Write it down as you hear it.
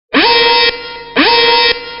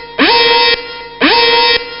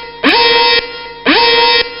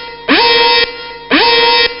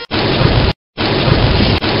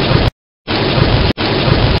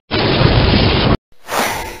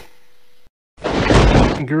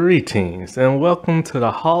Greetings and welcome to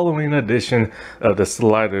the Halloween edition of the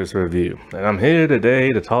Sliders Review. And I'm here today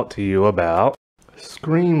to talk to you about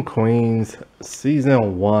Scream Queens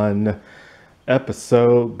Season 1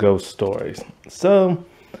 episode Ghost Stories. So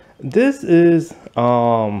this is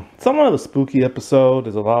somewhat of a spooky episode.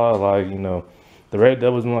 There's a lot of the Red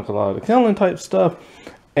Devil's doing a lot of the killing type stuff.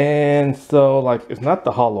 And so, it's not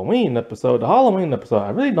the Halloween episode. The Halloween episode,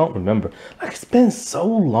 I really don't remember. It's been so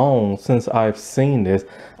long since I've seen this.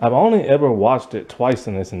 I've only ever watched it twice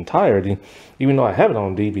in its entirety, even though I have it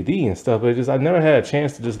on DVD and stuff. But I never had a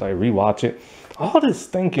chance to just, rewatch it. All this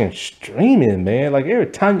thinking streaming, man. Every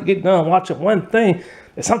time you get done watching one thing,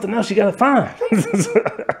 there's something else you gotta find.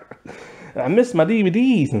 I miss my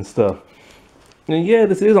DVDs and stuff. And yeah,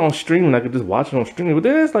 this is on streaming. I could just watch it on streaming. But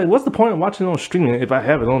then it's what's the point of watching it on streaming if I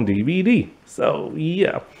have it on DVD? So,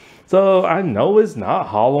 yeah. So, I know it's not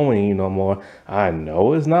Halloween no more. I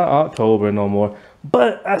know it's not October no more.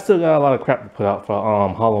 But I still got a lot of crap to put out for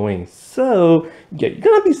Halloween. So, yeah, you're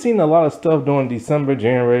going to be seeing a lot of stuff during December,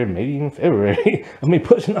 January, maybe even February.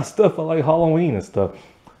 Pushing out stuff for, Halloween and stuff.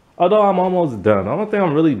 Although I'm almost done. The only thing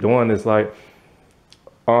I'm really doing is, I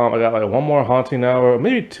got one more haunting hour,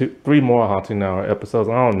 maybe three more haunting hour episodes.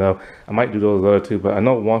 I don't know. I might do those other two, but I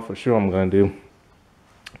know one for sure I'm going to do.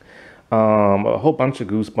 A whole bunch of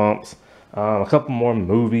Goosebumps, a couple more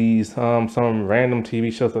movies, some random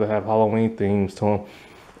TV shows that have Halloween themes to them.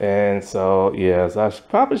 And so, yeah, so I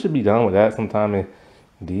probably should be done with that sometime in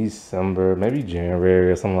December, maybe January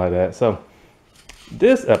or something like that. So,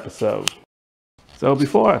 this episode. So,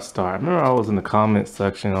 before I start, I remember I was in the comments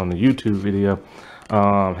section on the YouTube video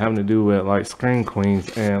having to do with Scream Queens,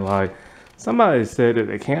 and somebody said that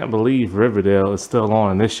they can't believe Riverdale is still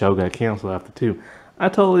on and this show got canceled after 2. I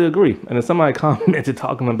totally agree. And then somebody commented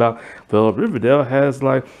talking about, well, Riverdale has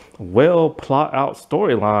well plot out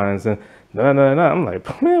storylines and I'm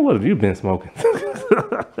like, man, what have you been smoking?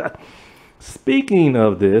 Speaking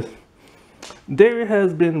of this, there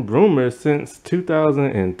has been rumors since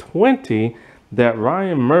 2020 that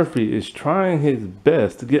Ryan Murphy is trying his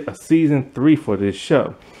best to get a season 3 for this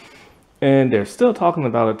show. And they're still talking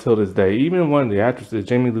about it till this day. Even one of the actresses,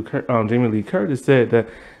 Jamie Lee Curtis, said that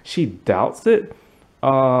she doubts it,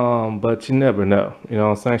 but you never know. You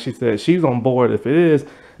know what I'm saying? She said she's on board if it is,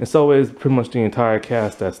 and so is pretty much the entire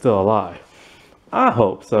cast that's still alive. I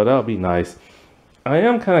hope so. That'll be nice. I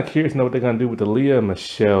am kind of curious to know what they're going to do with the Leah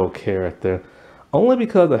Michelle character, only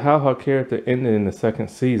because of how her character ended in the second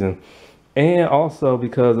season. And also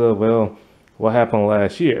because of, well, what happened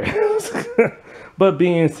last year. But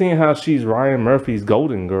seeing how she's Ryan Murphy's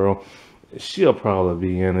golden girl, she'll probably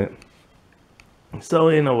be in it. So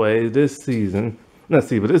anyway, this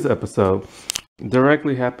episode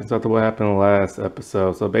directly happens after what happened last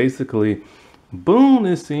episode. So basically, Boone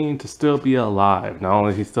is seen to still be alive. Not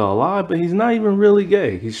only is he still alive, but he's not even really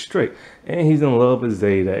gay. He's straight. And he's in love with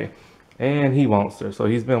Zayday. And he wants her. So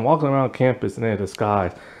he's been walking around campus in a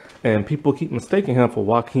disguise. And people keep mistaking him for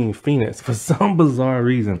Joaquin Phoenix for some bizarre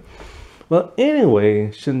reason. Well,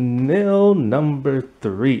 anyway, Chanel number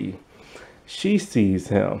 3, she sees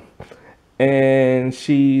him. And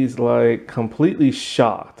she's completely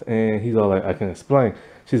shocked. And he's all I can explain.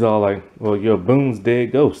 She's all well, you're Boone's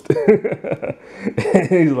dead ghost. And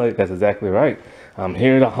he's like, that's exactly right. I'm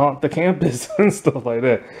here to haunt the campus and stuff like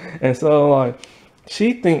that. And so,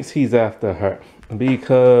 she thinks he's after her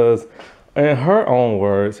because, in her own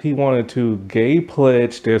words, he wanted to gay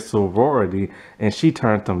pledge their sorority, and she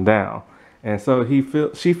turned him down. And so she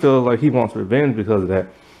feels like he wants revenge because of that.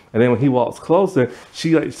 And then when he walks closer,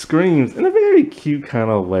 she screams in a very cute kind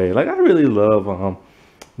of way. I really love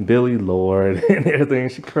Billy Lord and everything.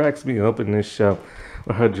 She cracks me up in this show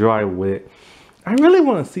with her dry wit. I really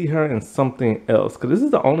want to see her in something else because this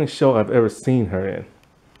is the only show I've ever seen her in.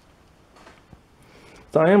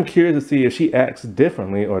 So I am curious to see if she acts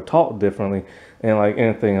differently or talk differently and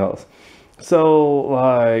anything else.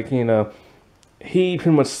 So he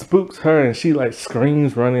pretty much spooks her and she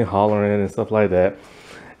screams, running, hollering and stuff like that.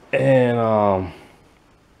 And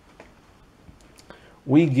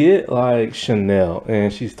we get Chanel,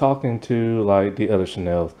 and she's talking to the other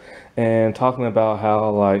Chanels and talking about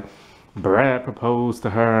how Brad proposed to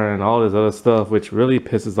her and all this other stuff, which really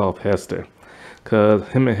pisses off Hester. Because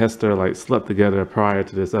him and Hester slept together prior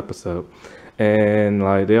to this episode. And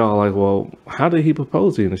they're all well, how did he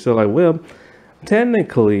propose to you? And she's well,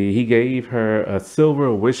 technically he gave her a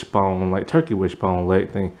silver wishbone, turkey wishbone leg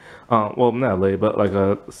thing. Well, not leg, but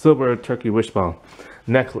a silver turkey wishbone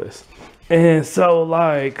necklace. And so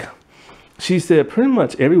she said pretty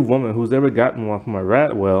much every woman who's ever gotten one from a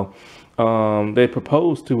Ratwell they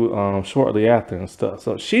proposed to shortly after and stuff.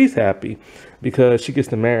 So she's happy because she gets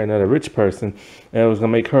to marry another rich person, and it was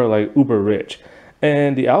gonna make her like uber rich.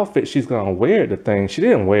 And the outfit she's gonna wear, the thing she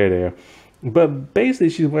didn't wear there, but basically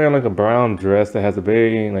she's wearing like a brown dress that has a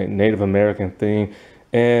very like Native American theme.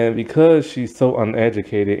 And because she's so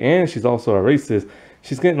uneducated and she's also a racist,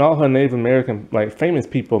 she's getting all her Native American like famous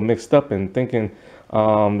people mixed up and thinking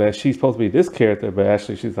that she's supposed to be this character, but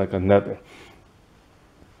actually she's like another.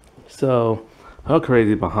 So her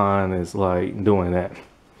crazy behind is like doing that.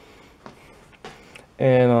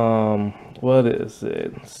 And what is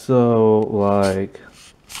it? So like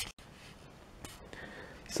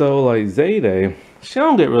Zayday, she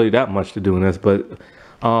don't get really that much to do in this, but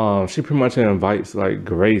she pretty much invites like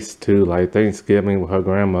Grace to like Thanksgiving with her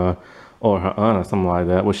grandma or her aunt or something like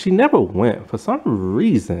that. Well, she never went for some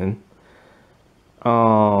reason.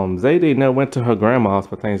 Zayday never went to her grandma's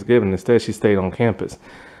for Thanksgiving. Instead, she stayed on campus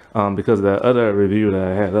because of that other review that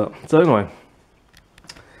I had up. So anyway,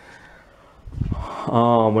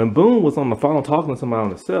 when Boone was on the phone talking to somebody on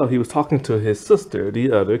the cell, he was talking to his sister,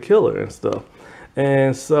 the other killer and stuff.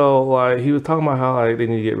 And so like he was talking about how like they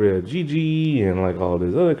need to get rid of Gigi and like all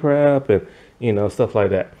this other crap and stuff like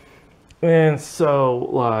that. And so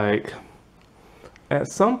like at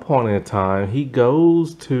some point in time he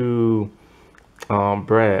goes to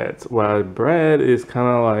Brad's, while Brad is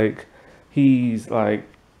kind of like he's like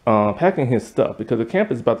packing his stuff because the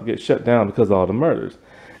camp is about to get shut down because of all the murders.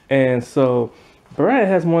 And so Brad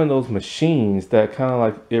has one of those machines that kind of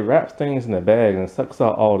like it wraps things in a bag and sucks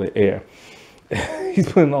out all the air. He's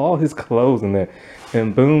putting all his clothes in there,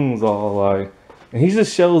 and Boone's all like, and he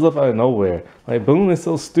just shows up out of nowhere. Like Boone is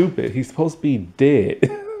so stupid. He's supposed to be dead.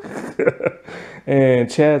 And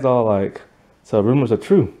Chad's all like, so rumors are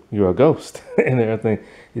true. You're a ghost and everything.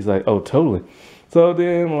 He's like, oh, totally. So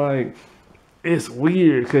then like, it's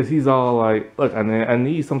weird because he's all like, look, I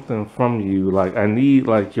need something from you. Like I need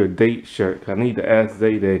like your date shirt. I need to ask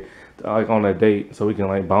Zayday like on a date so we can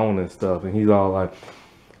like bone and stuff. And he's all like,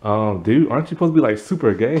 dude, aren't you supposed to be like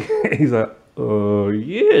super gay? He's like,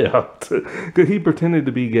 yeah, because he pretended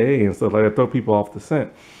to be gay and stuff like that, throw people off the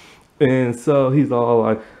scent. And so he's all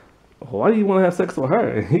like, why do you want to have sex with her?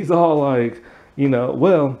 And he's all like,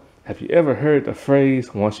 well, have you ever heard the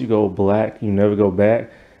phrase, once you go black, you never go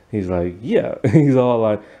back? He's like, yeah. He's all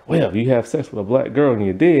like, well, if you have sex with a black girl and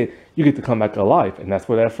you're dead, you get to come back alive. And that's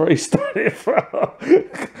where that phrase started from.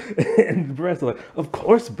 And Brad's like, of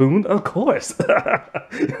course, Boone, of course.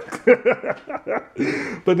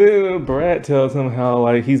 But then Brad tells him how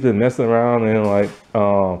like he's been messing around in like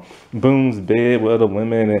Boone's bed with other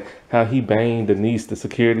women and how he banged Denise, the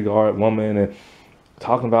security guard woman, and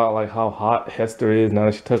talking about like how hot Hester is now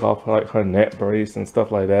that she took off like her neck brace and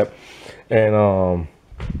stuff like that. And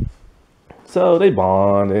so they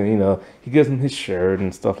bond, and he gives him his shirt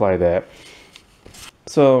and stuff like that.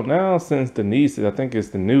 So now since Denise, I think it's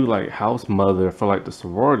the new like house mother for like the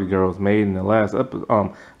sorority girls made in the last episode,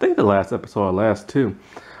 I think the last episode or last two,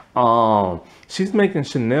 she's making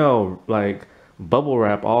Chanel like bubble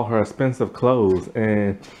wrap all her expensive clothes.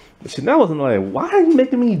 And Chanel wasn't like, why are you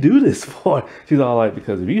making me do this for? She's all like,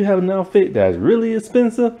 because if you have an outfit that's really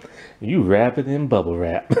expensive, you wrap it in bubble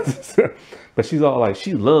wrap. But she's all like,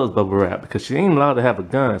 she loves bubble wrap because she ain't allowed to have a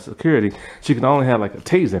gun at security. She can only have like a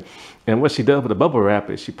taser. And what she does with the bubble wrap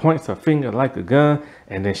is she points her finger like a gun,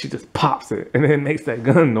 and then she just pops it, and then it makes that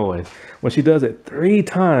gun noise. When she does it 3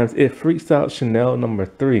 times, it freaks out Chanel number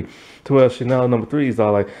 3. To where Chanel number 3 is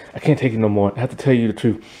all like, I can't take it no more. I have to tell you the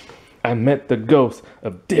truth. I met the ghost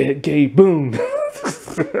of dead gay Boone.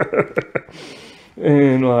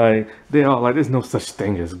 And like, they're all like, there's no such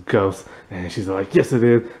thing as ghosts. And she's like, yes it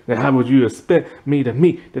is. Then how would you expect me to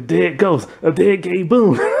meet the dead ghost of dead gay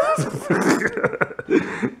Boone?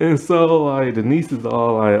 And so like, Denise is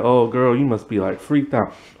all like, oh girl, you must be like freaked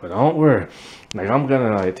out. But don't worry, like I'm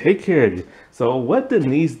gonna like take care of you. So what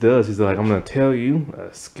Denise does, she's like, I'm gonna tell you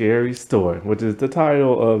a scary story, which is the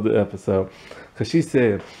title of the episode. Because she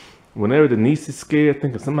said, whenever Denise is scared,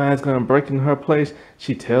 thinking somebody's gonna break into her place,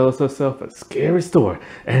 she tells herself a scary story.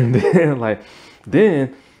 And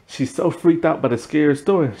then she's so freaked out by the scary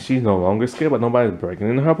story, she's no longer scared about nobody breaking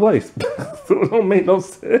into her place. So it don't make no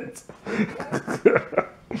sense.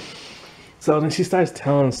 So then she starts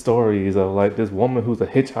telling stories of like this woman who's a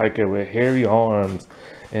hitchhiker with hairy arms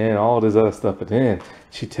and all this other stuff. But then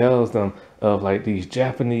she tells them of like these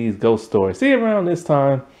Japanese ghost stories. See, around this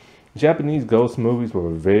time, Japanese ghost movies were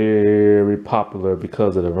very popular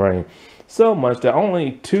because of the rain. So much that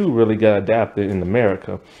only 2 really got adapted in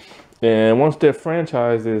America. And once their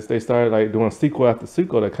franchises, they started like doing sequel after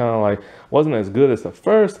sequel that kind of like wasn't as good as the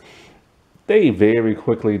first. they very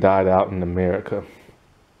quickly died out in America.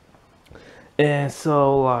 And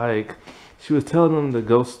so like she was telling them the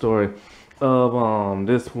ghost story of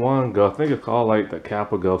this one ghost. I think it's called like the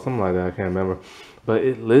Kappa ghost, something like that, I can't remember. But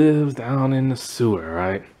it lives down in the sewer,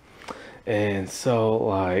 right? And so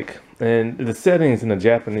like, and the setting's in a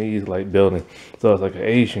Japanese like building, so it's like an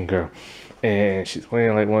Asian girl, and she's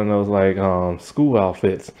wearing like one of those like school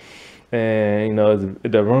outfits, and you know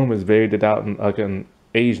the room is very out in like an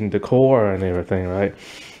Asian decor and everything, right?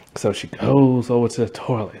 So she goes over to the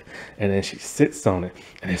toilet and then she sits on it,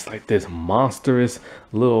 and it's like this monstrous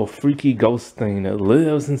little freaky ghost thing that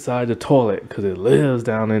lives inside the toilet because it lives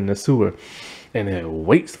down in the sewer. And it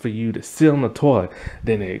waits for you to sit on the toilet.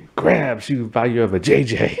 Then it grabs you by your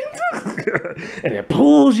vajayjay and it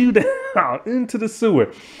pulls you down into the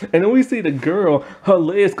sewer. And then we see the girl, her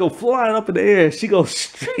legs go flying up in the air. She goes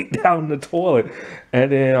straight down the toilet. And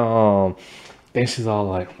then she's all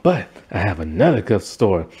like, but I have another good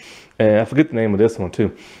story. And I forget the name of this one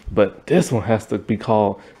too. But this one has to be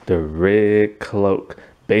called the Red Cloak.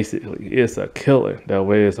 Basically, it's a killer that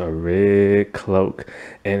wears a red cloak,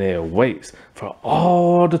 and it waits for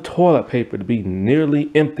all the toilet paper to be nearly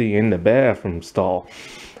empty in the bathroom stall.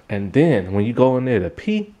 And then when you go in there to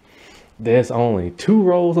pee, there's only 2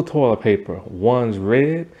 rolls of toilet paper. One's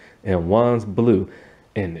red and one's blue.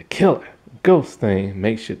 And the killer ghost thing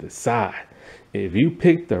makes you decide. If you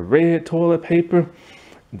pick the red toilet paper,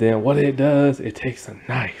 then what it does, it takes a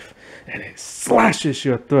knife and it slashes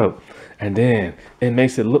your throat. And then it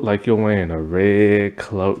makes it look like you're wearing a red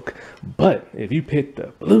cloak. But if you pick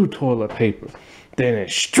the blue toilet paper, then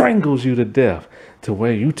it strangles you to death to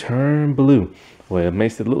where you turn blue. Well, it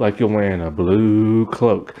makes it look like you're wearing a blue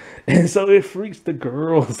cloak. And so it freaks the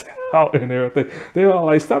girls out and everything. They're all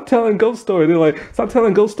like, stop telling ghost story. They're like, stop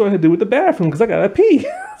telling ghost story to do with the bathroom because I gotta pee.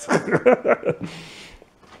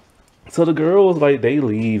 So the girls, like, they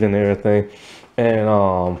leave and everything.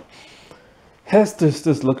 And Hester's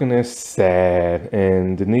just looking there sad,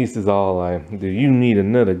 and Denise is all like, do you need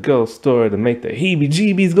another ghost story to make the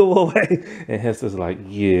heebie-jeebies go away? And Hester's like,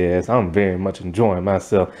 yes, I'm very much enjoying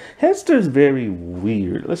myself. Hester's very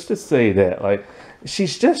weird. Let's just say that. Like,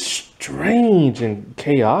 she's just strange and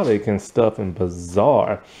chaotic and stuff and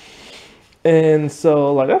bizarre. And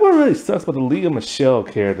so, like, that what really sucks about the Leah Michelle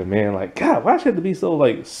character, man. Like, God, why she have to be so,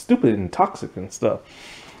 like, stupid and toxic and stuff?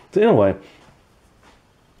 So anyway,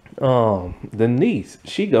 the niece,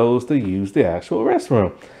 she goes to use the actual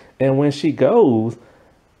restroom, and when she goes,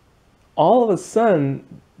 all of a sudden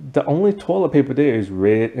the only toilet paper there is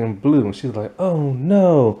red and blue, and she's like, oh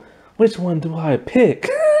no, which one do I pick?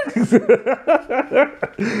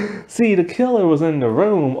 See, the killer was in the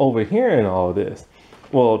room overhearing all this.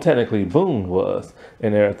 Well, technically Boone was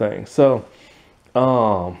and everything. So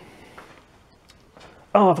oh,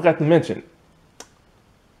 I forgot to mention,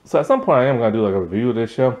 so at some point I am going to do like a review of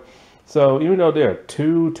this show. So even though there are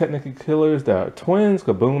 2 technically killers that are twins,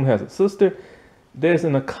 because Boone has a sister, there's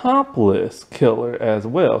an accomplice killer as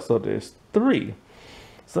well. So there's 3.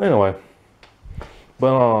 So anyway,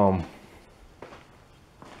 but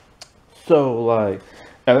so like,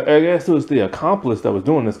 I guess it was the accomplice that was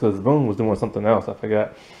doing this because Boone was doing something else. I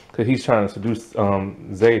forgot, because he's trying to seduce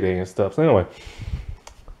Zayday and stuff. So anyway,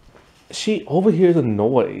 she overhears a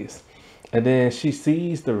noise. And then she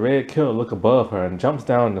sees the red killer look above her and jumps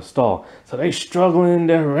down in the stall. So they struggling,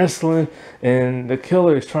 they're wrestling, and the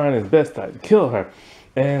killer is trying his best to kill her.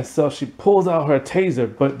 And so she pulls out her taser,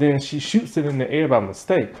 but then she shoots it in the air by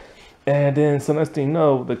mistake. And then so next thing you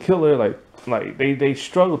know, the killer like they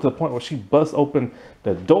struggle to the point where she busts open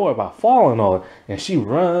the door by falling on it, and she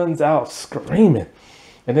runs out screaming.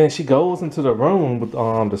 And then she goes into the room with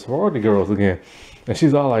the sorority girls again. And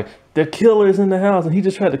she's all like, the killer's in the house and he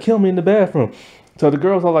just tried to kill me in the bathroom. So the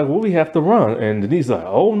girls are like, well, we have to run. And Denise is like,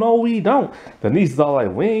 oh, no, we don't. Denise is all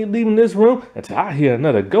like, we ain't leaving this room until I hear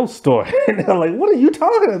another ghost story. And they're like, what are you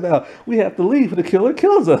talking about? We have to leave, the killer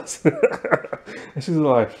kills us. And she's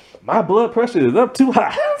like, my blood pressure is up too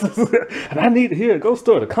high. And I need to hear a ghost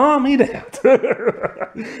story to calm me down.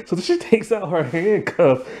 So she takes out her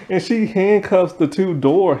handcuffs and she handcuffs the 2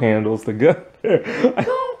 door handles together. Like,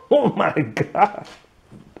 oh my God.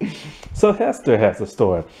 So Hester has a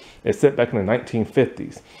story. It's set back in the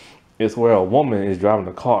 1950s. It's where a woman is driving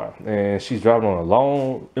a car, and she's driving on a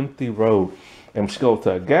long, empty road. And when she goes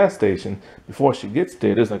to a gas station, before she gets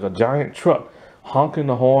there, there's like a giant truck honking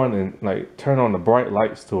the horn and like turn on the bright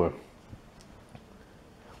lights to her.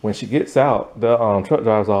 When she gets out, the truck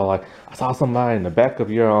driver's all like, I saw somebody in the back of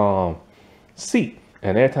your seat.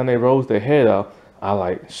 And every time they rose their head up, I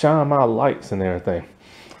like shine my lights and everything.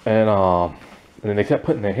 And then they kept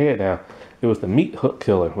putting their head down. it was the meat hook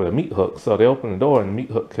killer with a meat hook. So they open the door and the meat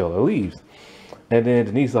hook killer leaves. And then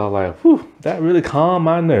Denise all like, whew, that really calmed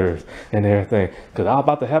my nerves and everything. Because I was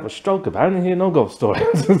about to have a stroke if I didn't hear no ghost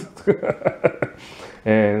stories.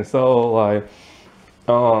 And so, like,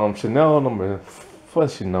 Chanel number,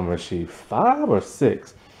 what's she number? Is she 5 or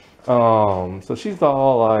 6? So she's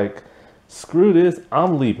all like, screw this,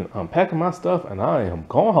 I'm leaving. I'm packing my stuff and I am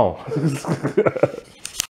going home.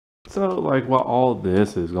 So, like, while all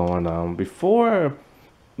this is going on,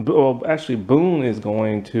 well, actually, Boone is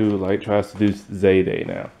going to, like, try to seduce Zayday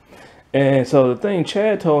now. And so the thing,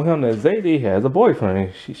 Chad told him that Zayday has a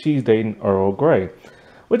boyfriend. She's dating Earl Grey,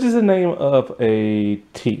 which is the name of a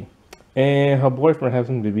tea. And her boyfriend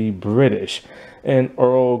happens to be British. And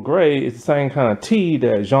Earl Grey is the same kind of tea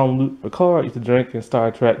that Jean-Luc Picard used to drink in Star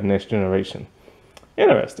Trek The Next Generation.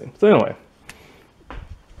 Interesting. So anyway,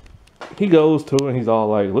 he goes to her and he's all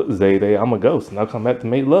like, look, Zayday, I'm a ghost and I'll come back to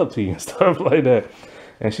make love to you and stuff like that.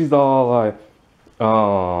 And she's all like,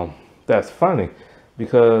 that's funny,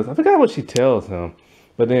 because I forgot what she tells him.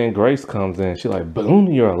 But then Grace comes in. She's like,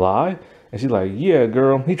 Boone, you're alive? And she's like, yeah,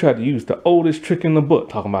 girl, he tried to use the oldest trick in the book,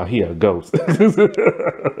 talking about he a ghost.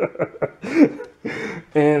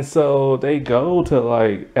 And so they go to,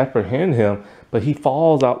 like, apprehend him, but he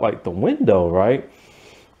falls out, like, the window, right?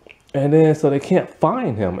 And then so they can't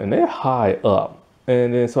find him, and they're high up.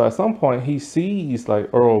 And then so at some point he sees,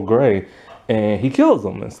 like, Earl Grey, and he kills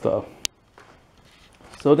them and stuff.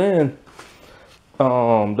 So then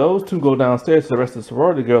those two go downstairs to the rest of the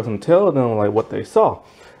sorority girls and tell them, like, what they saw.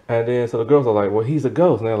 And then so the girls are like, well, he's a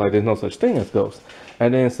ghost. And they're like, there's no such thing as ghosts.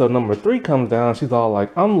 And then so number 3 comes down. She's all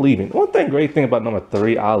like, I'm leaving. One great thing about number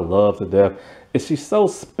 3 I love to death is she's so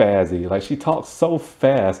spazzy. Like, she talks so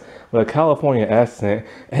fast with a California accent,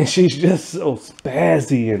 and she's just so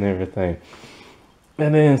spazzy and everything.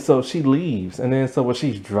 And then so she leaves. And then so when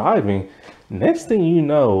she's driving, next thing you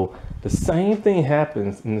know, the same thing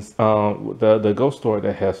happens in this, the ghost story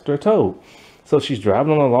that Hester told. So she's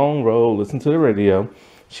driving on a long road, listening to the radio.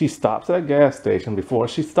 She stops at a gas station. Before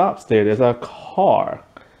she stops there's a car,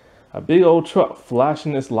 a big old truck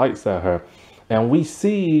flashing its lights at her. And we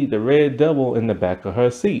see the red devil in the back of her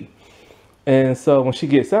seat. And so when she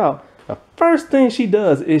gets out, the first thing she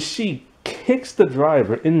does is she kicks the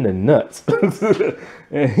driver in the nuts.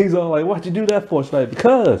 And he's all like, why'd you do that for? She's like,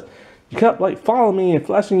 because you kept, like, following me and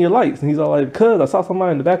flashing your lights. And he's all like, because I saw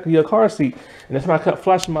somebody in the back of your car seat, and that's why I kept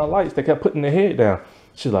flashing my lights. They kept putting their head down.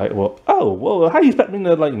 She's like, well, how do you expect me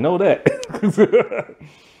to, like, know that?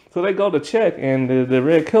 So they go to check, and the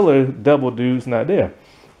red killer devil dude's not there.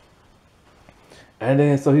 And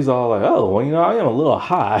then so he's all like, oh, well, you know, I am a little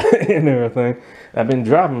high and everything. I've been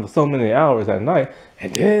driving for so many hours at night.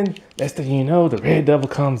 And then next thing you know, the red devil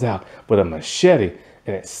comes out with a machete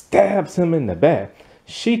and it stabs him in the back.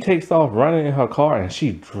 She takes off running in her car and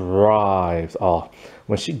she drives off.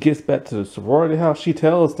 When she gets back to the sorority house, she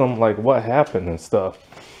tells them, like, what happened and stuff.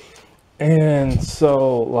 And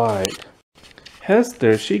so, like,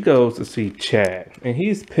 Hester, she goes to see Chad, and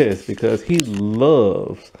he's pissed because he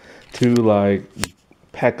loves to, like,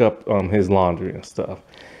 pack up his laundry and stuff.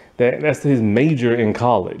 That's his major in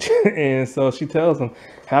college. And so she tells him,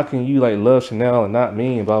 how can you, like, love Chanel and not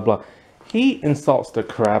me, and blah blah. He insults the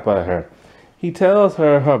crap out of her. He tells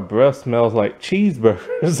her her breath smells like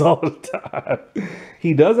cheeseburgers all the time.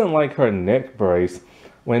 He doesn't like her neck brace.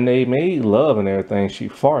 When they made love and everything, she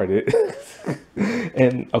farted.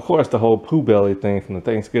 And of course the whole poo belly thing from the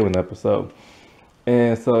Thanksgiving episode.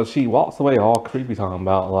 And so she walks away all creepy, talking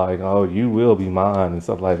about, like, oh, you will be mine and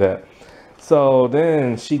stuff like that. So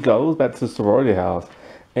then she goes back to the sorority house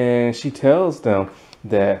and she tells them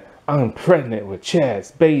that I'm pregnant with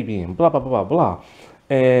Chad's baby and blah, blah, blah, blah, blah.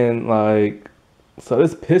 And, like, so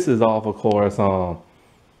this pisses off, of course,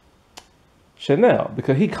 Chanel,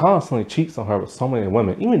 because he constantly cheats on her with so many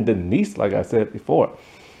women, even Denise, like I said before.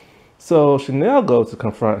 So Chanel goes to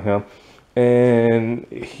confront him, and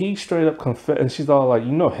he straight up confesses, and she's all like,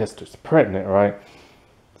 you know Hester's pregnant, right?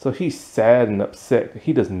 So he's sad and upset.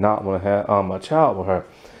 He does not want to have a child with her.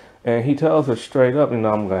 And he tells her straight up, you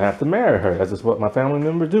know, I'm going to have to marry her. That's just what my family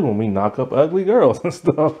members do when we knock up ugly girls and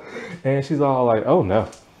stuff. And she's all like, oh no,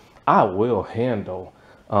 I will handle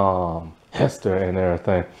Hester and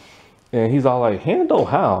everything. And he's all like, handle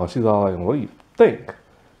how? And she's all like, what do you think?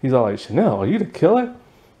 He's all like, Chanel, are you the killer?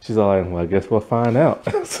 She's all like, well, I guess we'll find out.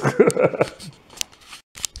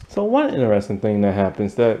 So one interesting thing that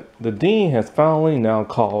happens, that the dean has finally now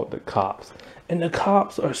called the cops. And the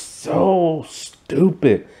cops are so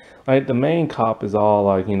stupid. Like, the main cop is all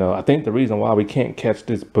like, you know, I think the reason why we can't catch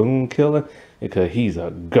this Boone killer is because he's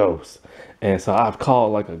a ghost. And so I've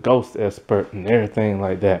called, like, a ghost expert and everything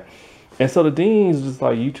like that. And so the dean's just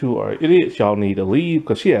like, you two are idiots. Y'all need to leave,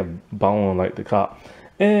 because she had bone like the cop.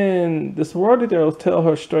 And the sorority girls tell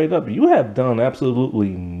her straight up, you have done absolutely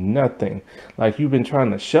nothing. Like, you've been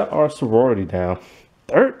trying to shut our sorority down.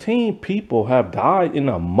 13 people have died in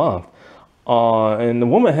a month. And the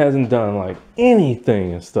woman hasn't done like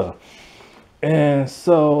anything and stuff. And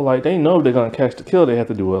so like they know they're gonna catch the kill, they have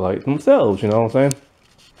to do it like themselves, you know what I'm saying?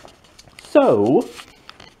 So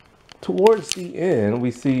towards the end,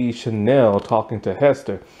 we see Chanel talking to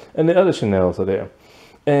Hester, and the other Chanels are there.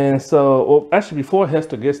 And so, well, actually, before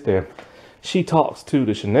Hester gets there, she talks to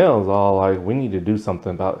the Chanels, all like, we need to do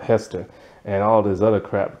something about Hester and all this other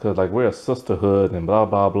crap, because like we're a sisterhood and blah,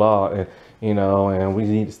 blah, blah. And, you know, and we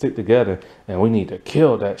need to stick together and we need to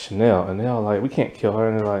kill that Chanel. And they're all like, we can't kill her.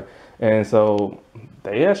 And they're like, and so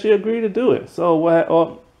they actually agree to do it. So what,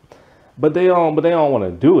 but they don't want to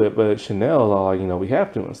do it. But Chanel are like, you know, we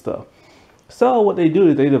have to and stuff. So what they do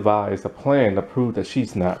is they devise a plan to prove that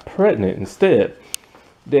she's not pregnant. Instead,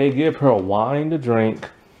 they give her wine to drink,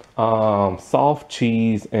 soft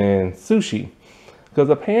cheese, and sushi. Because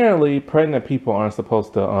apparently pregnant people aren't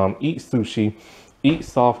supposed to eat sushi, eat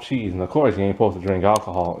soft cheese, and of course you ain't supposed to drink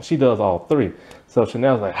alcohol. She does all three. So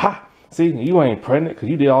Chanel's like, ha, see, you ain't pregnant because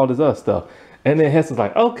you did all this other stuff. And then Hester's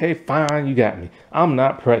like, okay, fine, you got me. I'm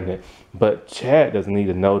not pregnant. But Chad doesn't need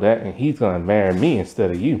to know that, and he's going to marry me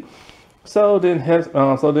instead of you. So then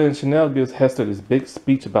Chanel gives Hester this big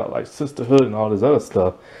speech about like sisterhood and all this other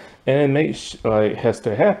stuff, and it makes like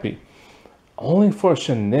Hester happy. Only for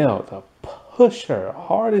Chanel to push her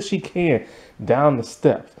hard as she can down the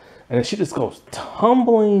steps, and then she just goes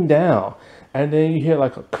tumbling down, and then you hear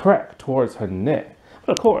like a crack towards her neck.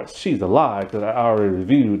 But of course, she's alive because I already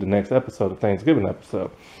reviewed the next episode, the Thanksgiving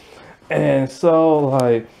episode. And so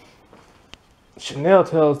like Chanel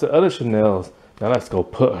tells the other Chanels, now let's go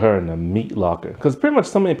put her in the meat locker. Because pretty much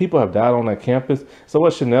so many people have died on that campus. So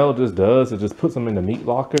what Chanel just does is just puts them in the meat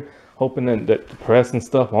locker, hoping that the press and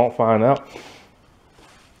stuff won't find out.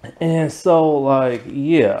 And so like,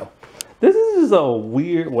 yeah, this is a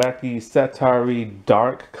weird, wacky, satire,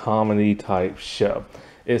 dark comedy type show.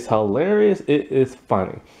 It's hilarious. It is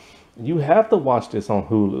funny. You have to watch this on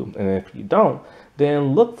Hulu. And if you don't,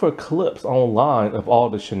 then look for clips online of all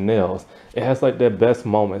the Chanels. It has like their best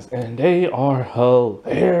moments, and they are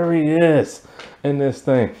hilarious in this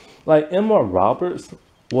thing. Like Emma Roberts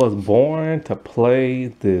was born to play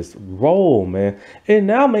this role, man. It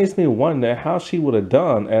now makes me wonder how she would have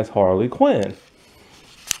done as Harley Quinn.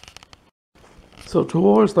 So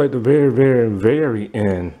towards like the very, very, very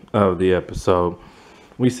end of the episode,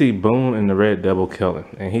 we see Boone and the Red Devil killing,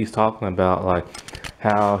 and he's talking about like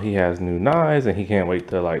how he has new knives and he can't wait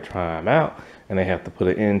to like try them out, and they have to put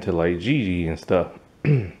an end to like Gigi and stuff.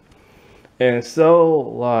 And so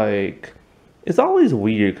like it's always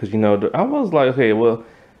weird because, you know, I was like, okay, well,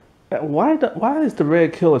 why is the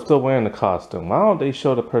Red Killer still wearing the costume? Why don't they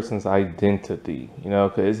show the person's identity? You know,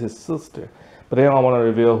 because it's his sister, but they don't want to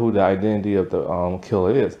reveal who the identity of the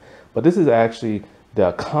killer is. But this is actually the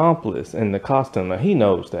accomplice in the costume. Now he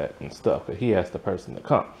knows that and stuff, but he asked the person to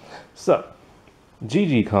come. So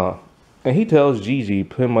Gigi come, and he tells Gigi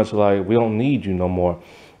pretty much like, we don't need you no more.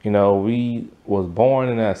 You know, we was born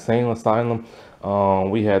in that same asylum.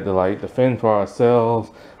 We had to like defend for ourselves.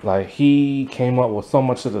 Like he came up with so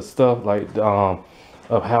much of the stuff like of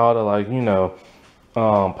how to like, you know,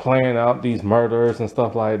 plan out these murders and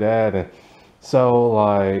stuff like that. And so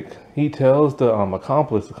like he tells the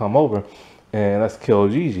accomplice to come over and let's kill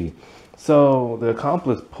Gigi. So the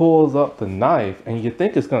accomplice pulls up the knife, and you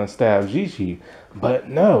think it's gonna stab Gigi, but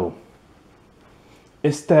no,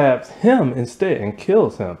 it stabs him instead and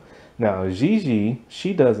kills him. Now Gigi,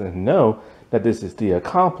 she doesn't know that this is the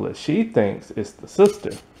accomplice. She thinks it's the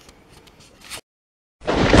sister.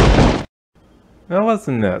 Now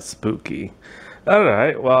wasn't that spooky?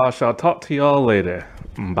 Alright, well, I shall talk to y'all later.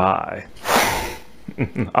 Bye.